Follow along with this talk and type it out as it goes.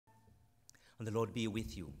And the Lord be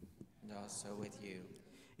with you. And also with you.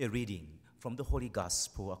 A reading from the Holy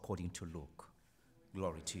Gospel according to Luke.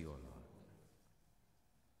 Glory to you, O Lord.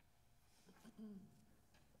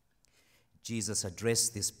 Jesus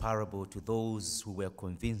addressed this parable to those who were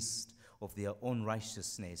convinced of their own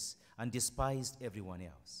righteousness and despised everyone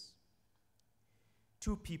else.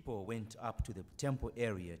 Two people went up to the temple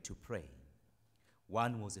area to pray.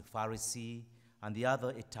 One was a Pharisee and the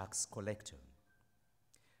other a tax collector.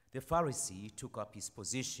 The Pharisee took up his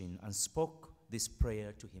position and spoke this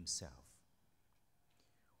prayer to himself.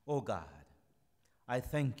 "O God, I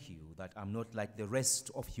thank you that I'm not like the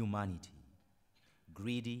rest of humanity,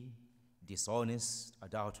 greedy, dishonest,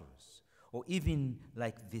 adulterous, or even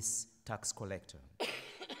like this tax collector.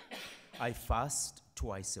 I fast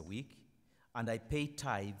twice a week, and I pay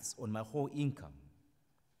tithes on my whole income."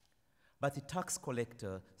 But the tax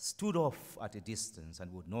collector stood off at a distance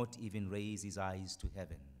and would not even raise his eyes to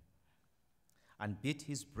heaven, and beat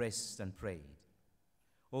his breast and prayed,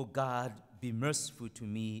 "O God, be merciful to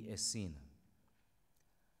me, a sinner."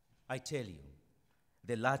 I tell you,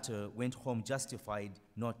 the latter went home justified,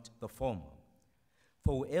 not the former.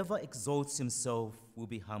 For whoever exalts himself will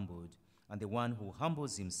be humbled, and the one who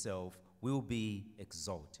humbles himself will be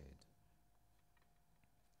exalted.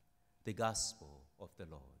 The Gospel of the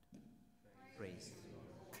Lord. Praise you.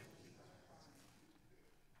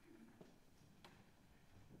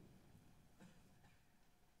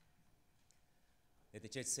 Let the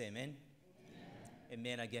church say amen. Amen,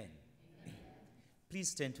 amen again. Amen.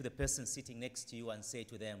 Please turn to the person sitting next to you and say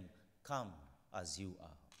to them, "Come as you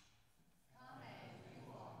are." Come as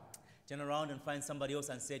you are. Turn around and find somebody else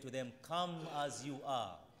and say to them, "Come as you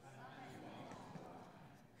are."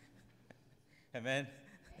 Amen.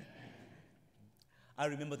 I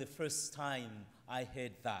remember the first time I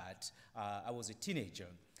heard that. I was a teenager,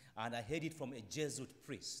 and I heard it from a Jesuit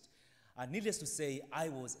priest. And needless to say, I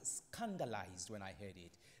was scandalized when I heard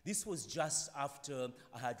it. This was just after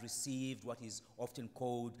I had received what is often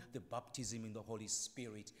called the baptism in the Holy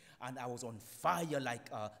Spirit. And I was on fire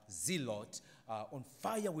like a zealot, on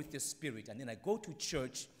fire with the Spirit. And then I go to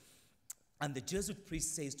church, and the Jesuit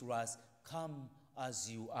priest says to us, "Come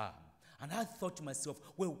as you are." And I thought to myself,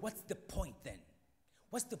 well, what's the point then?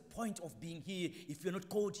 What's the point of being here if you're not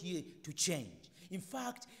called here to change? In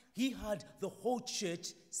fact, he had the whole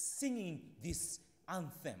church singing this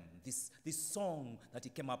anthem, this song that he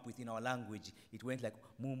came up with in our language. It went like,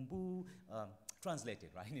 Mumbu,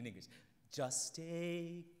 translated, right, in English. "Just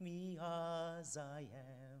take me as I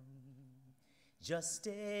am. Just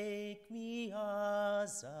take me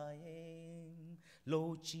as I am.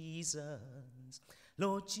 Lord Jesus,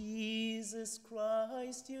 Lord Jesus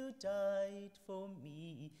Christ, you died for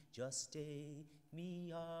me. Just take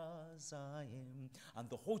me as I am." And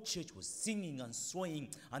the whole church was singing and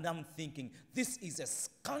swaying, and I'm thinking, this is a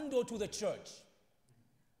scandal to the church.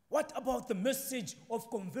 What about the message of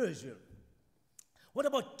conversion? What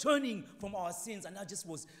about turning from our sins? And I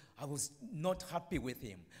was not happy with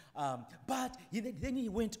him. But then he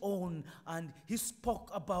went on and he spoke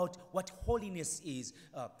about what holiness is,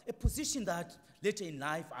 a position that later in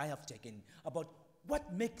life I have taken, about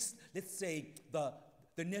what makes, let's say,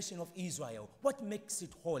 the nation of Israel, what makes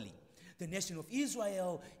it holy. The nation of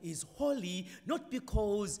Israel is holy not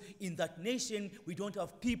because in that nation we don't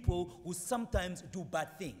have people who sometimes do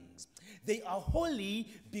bad things. They are holy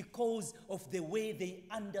because of the way they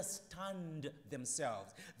understand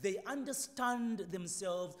themselves. They understand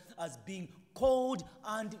themselves as being called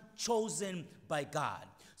and chosen by God.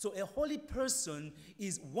 So a holy person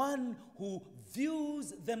is one who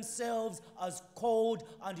views themselves as called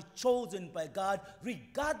and chosen by God,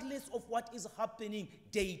 regardless of what is happening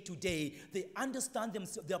day to day. They understand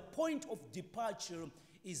themselves. Their point of departure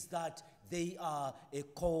is that they are a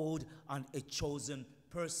called and a chosen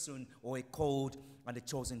person, or a called and a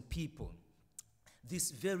chosen people.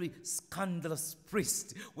 This very scandalous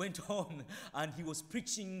priest went on and he was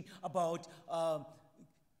preaching about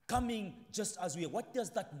coming just as we are. What does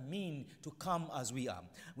that mean, to come as we are?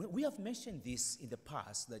 We have mentioned this in the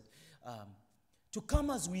past, that to come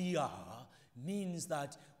as we are means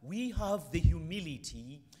that we have the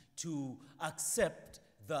humility to accept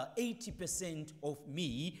the 80% of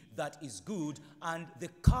me that is good, and the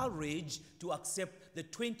courage to accept the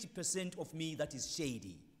 20% of me that is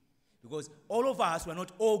shady. Because all of us, we're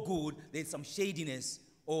not all good. There's some shadiness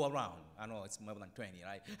all around. I know it's more than 20,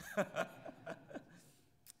 right?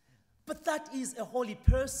 But that is a holy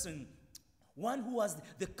person, one who has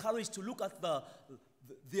the courage to look at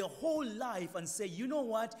their whole life and say, you know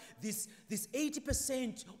what, this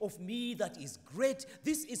 80% of me that is great,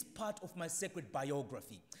 this is part of my sacred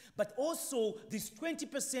biography. But also this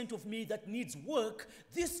 20% of me that needs work,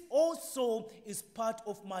 this also is part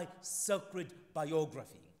of my sacred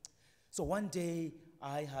biography. So one day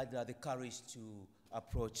I had the courage to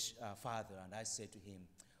approach Father, and I said to him,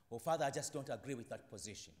 oh, Father, I just don't agree with that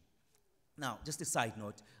position. Now, just a side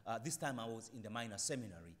note, this time I was in the minor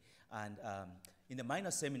seminary, and in the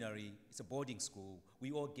minor seminary, it's a boarding school,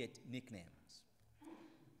 we all get nicknames.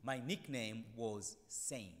 My nickname was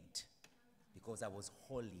Saint, because I was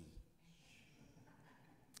holy.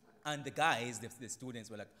 And the guys, the students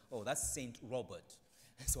were like, oh, that's Saint Robert.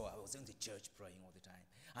 So I was in the church praying all the time.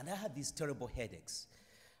 And I had these terrible headaches.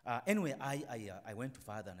 Anyway, I went to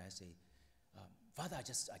Father and I said, Father, I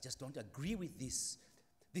just don't agree with this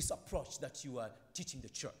approach that you are teaching the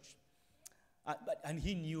church. And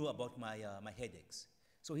he knew about my headaches.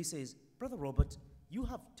 So he says, Brother Robert, you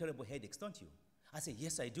have terrible headaches, don't you? I say,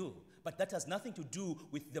 yes, I do. But that has nothing to do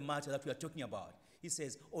with the matter that we are talking about. He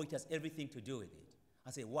says, oh, it has everything to do with it.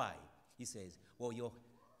 I say, why? He says, well,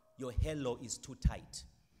 your halo is too tight.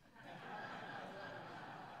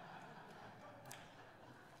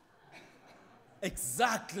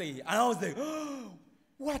 Exactly. And I was like, oh,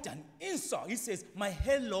 what an insult. He says, my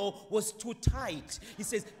halo was too tight. He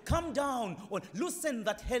says, come down or loosen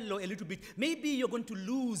that halo a little bit. Maybe you're going to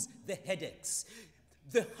lose the headaches.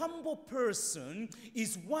 The humble person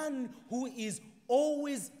is one who is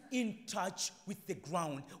always in touch with the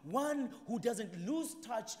ground, one who doesn't lose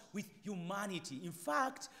touch with humanity. In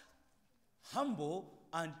fact, humble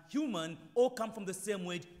and human all come from the same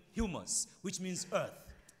word, humus, which means earth.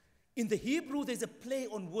 In the Hebrew, there's a play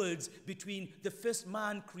on words between the first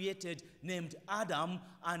man created named Adam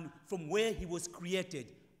and from where he was created,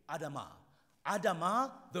 Adamah.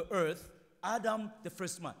 Adamah, the earth, Adam, the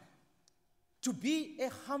first man. To be a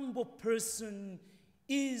humble person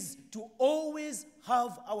is to always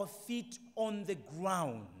have our feet on the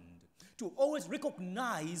ground, to always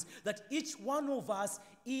recognize that each one of us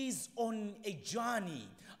is on a journey.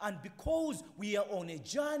 And because we are on a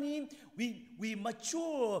journey, we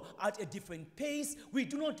mature at a different pace. We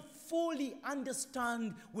do not fully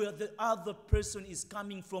understand where the other person is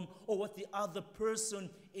coming from or what the other person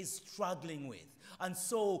is struggling with. And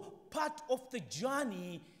so part of the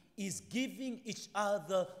journey is giving each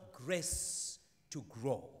other grace to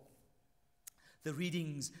grow. The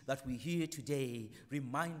readings that we hear today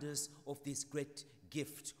remind us of this great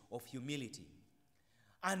gift of humility.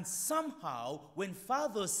 And somehow, when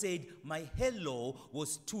Father said my halo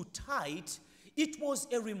was too tight, it was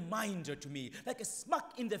a reminder to me, like a smack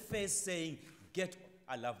in the face saying,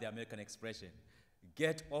 I love the American expression,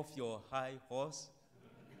 get off your high horse.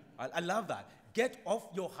 I love that. Get off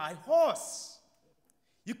your high horse.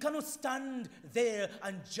 You cannot stand there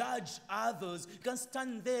and judge others. You can't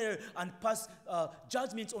stand there and pass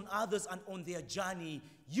judgments on others and on their journey.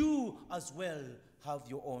 You as well have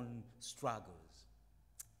your own struggles.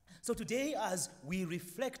 So today, as we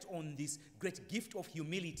reflect on this great gift of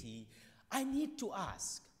humility, I need to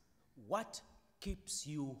ask, what keeps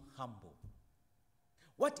you humble?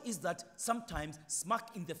 What is that sometimes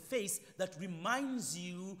smack in the face that reminds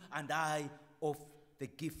you and I of the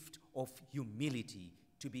gift of humility,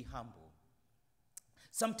 to be humble?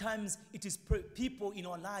 Sometimes it is people in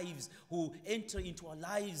our lives who enter into our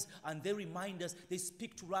lives and they remind us, they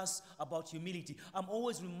speak to us about humility. I'm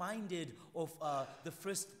always reminded of the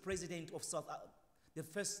first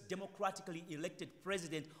democratically elected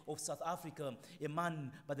president of South Africa, a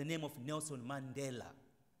man by the name of Nelson Mandela.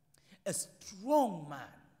 A strong man,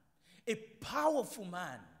 a powerful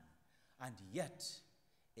man, and yet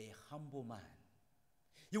a humble man.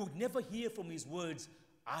 You would never hear from his words,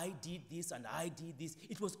 I did this and I did this.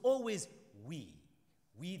 It was always we.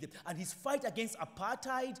 And his fight against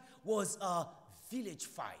apartheid was a village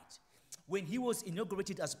fight. When he was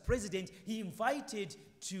inaugurated as president, he invited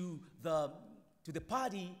to the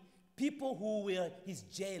party people who were his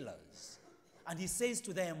jailers. And he says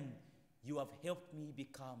to them, you have helped me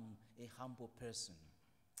become a humble person.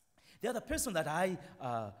 The other person that I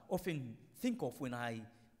often think of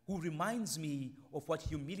who reminds me of what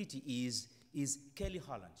humility is Kelly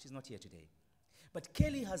Holland. She's not here today. But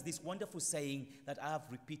Kelly has this wonderful saying that I have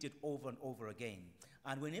repeated over and over again.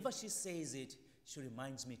 And whenever she says it, she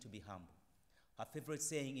reminds me to be humble. Her favorite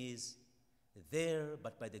saying is, there,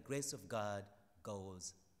 but by the grace of God,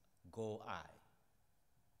 go I.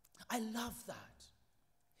 I love that.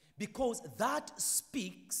 Because that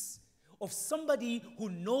speaks of somebody who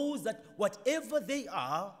knows that whatever they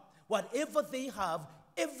are, whatever they have,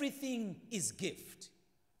 everything is gift.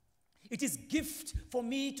 It is gift for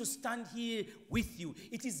me to stand here with you.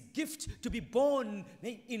 It is gift to be born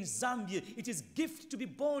in Zambia. It is gift to be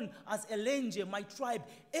born as Elenje, my tribe.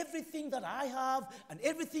 Everything that I have and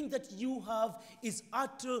everything that you have is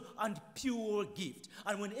utter and pure gift.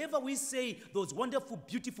 And whenever we say those wonderful,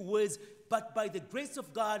 beautiful words, but by the grace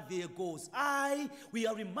of God, there goes we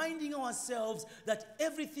are reminding ourselves that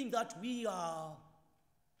everything that we are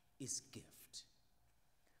is gift.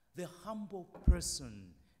 The humble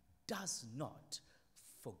person does not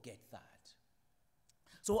forget that.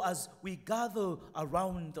 So as we gather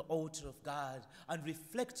around the altar of God and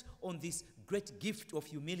reflect on this great gift of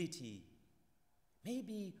humility,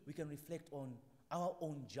 maybe we can reflect on our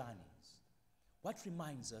own journeys. What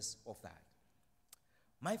reminds us of that?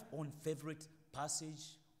 My own favorite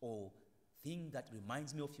passage or thing that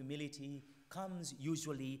reminds me of humility comes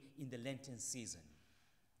usually in the Lenten season,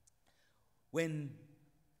 when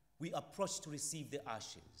we approach to receive the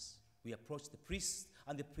ashes. We approach the priest,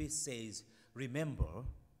 and the priest says, remember,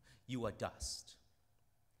 you are dust,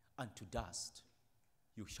 and to dust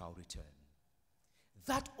you shall return.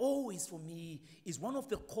 That always, for me, is one of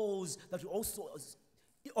the calls that also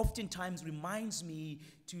oftentimes reminds me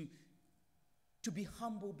to be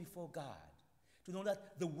humble before God, to know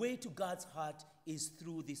that the way to God's heart is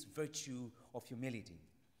through this virtue of humility.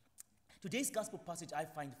 Today's gospel passage I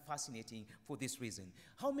find fascinating for this reason.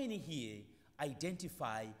 How many here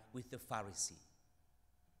identify with the Pharisee?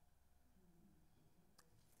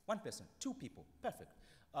 One person, two people, perfect.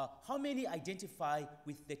 How many identify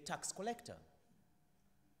with the tax collector?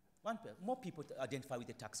 More people identify with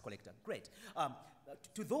the tax collector. Great.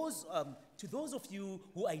 To those of you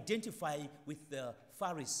who identify with the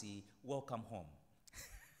Pharisee, welcome home.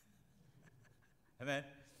 Amen.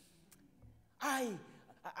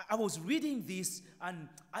 I was reading this, and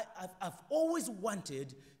I've always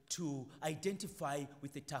wanted to identify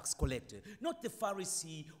with the tax collector, not the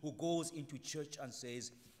Pharisee who goes into church and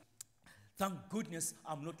says, thank goodness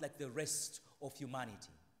I'm not like the rest of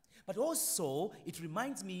humanity. But also, it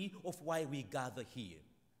reminds me of why we gather here.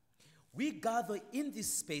 We gather in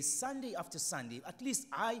this space Sunday after Sunday. At least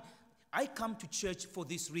I come to church for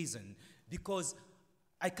this reason, because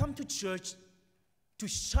I come to church to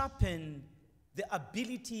sharpen the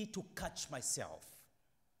ability to catch myself.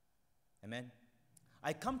 Amen.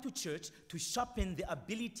 I come to church to sharpen the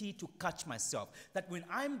ability to catch myself. That when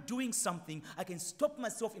I'm doing something, I can stop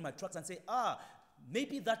myself in my tracks and say,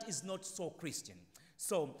 maybe that is not so Christian.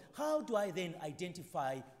 So how do I then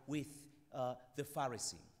identify with the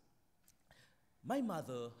Pharisee? My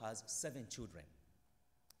mother has 7 children.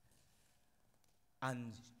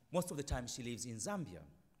 And most of the time she lives in Zambia.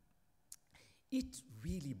 It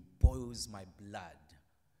really boils my blood.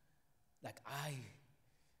 Like, I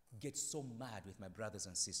get so mad with my brothers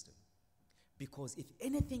and sisters, because if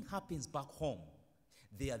anything happens back home,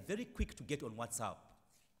 they are very quick to get on WhatsApp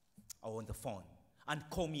or on the phone and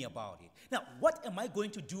call me about it. Now, what am I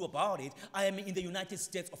going to do about it? I am in the United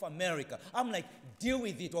States of America. I'm like, deal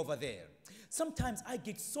with it over there. Sometimes I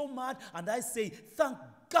get so mad and I say, thank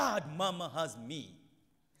God Mama has me.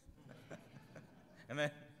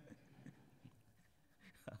 Amen.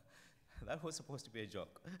 That was supposed to be a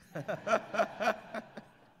joke.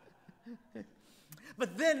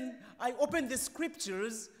 But then I open the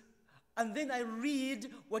scriptures and then I read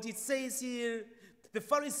what it says here. The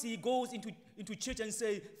Pharisee goes into church and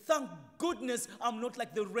says, thank goodness I'm not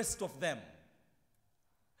like the rest of them.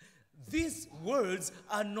 These words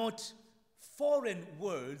are not foreign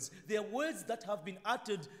words. They are words that have been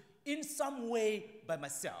uttered in some way by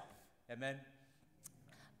myself. Amen.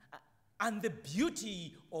 And the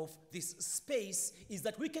beauty of this space is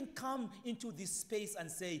that we can come into this space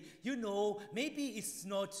and say, you know, maybe it's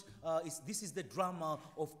not, this is the drama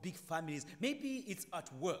of big families. Maybe it's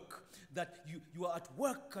at work, that you are at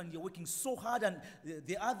work and you're working so hard and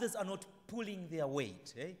the others are not pulling their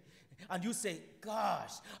weight. Eh? And you say,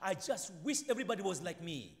 gosh, I just wish everybody was like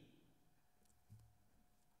me.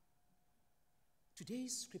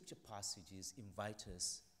 Today's scripture passages invite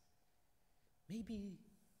us maybe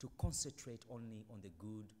to concentrate only on the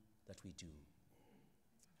good that we do,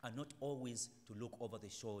 and not always to look over the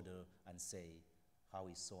shoulder and say, how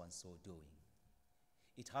is so-and-so doing?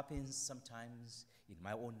 It happens sometimes in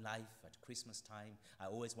my own life at Christmas time. I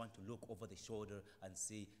always want to look over the shoulder and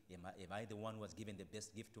say, am I the one who was given the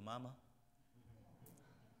best gift to Mama?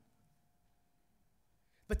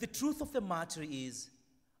 But the truth of the matter is,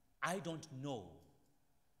 I don't know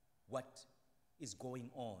what is going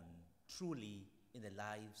on truly in the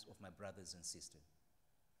lives of my brothers and sisters.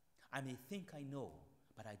 I may think I know,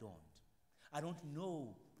 but I don't. I don't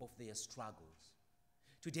know of their struggles.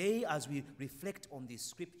 Today, as we reflect on this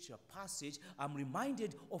scripture passage, I'm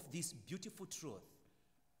reminded of this beautiful truth.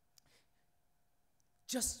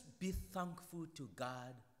 Just be thankful to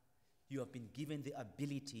God. You have been given the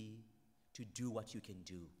ability to do what you can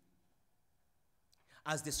do.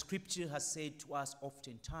 As the scripture has said to us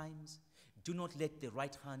oftentimes, do not let the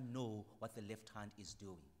right hand know what the left hand is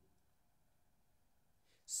doing.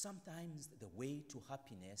 Sometimes the way to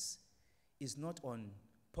happiness is not on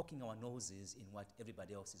poking our noses in what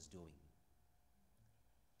everybody else is doing.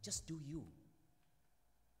 Just do you.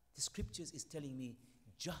 The scriptures is telling me,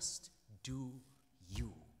 just do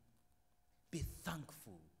you. Be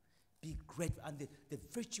thankful. Be grateful. And the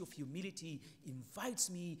virtue of humility invites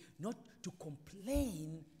me not to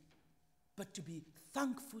complain, but to be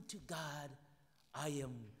thankful to God. I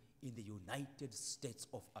am in the United States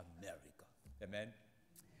of America. Amen.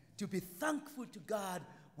 To be thankful to God,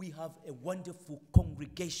 we have a wonderful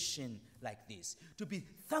congregation like this. To be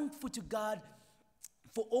thankful to God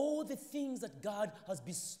for all the things that God has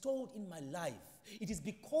bestowed in my life. It is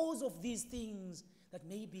because of these things that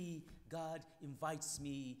maybe God invites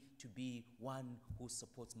me to be one who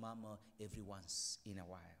supports Mama every once in a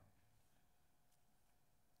while.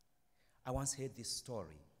 I once heard this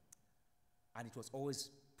story, and it was always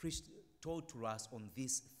told to us on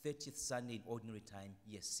this 30th Sunday in Ordinary Time,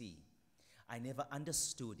 Year C. I never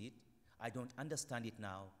understood it. I don't understand it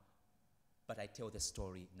now, but I tell the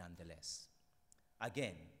story nonetheless.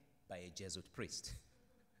 Again, by a Jesuit priest.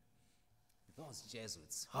 Those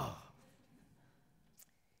Jesuits,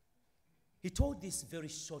 He told this very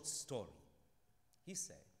short story. He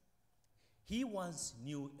said, he once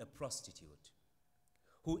knew a prostitute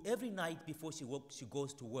who every night before she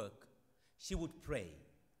goes to work, she would pray,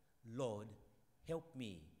 Lord, help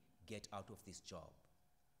me get out of this job.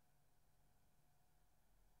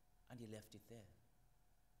 And he left it there.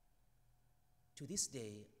 To this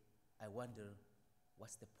day, I wonder,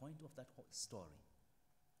 what's the point of that whole story?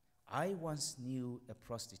 I once knew a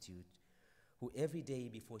prostitute who every day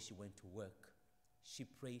before she went to work, she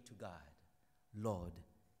prayed to God, Lord,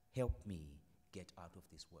 help me get out of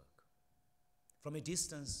this work. From a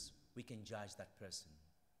distance, we can judge that person.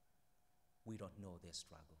 We don't know their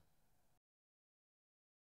struggle.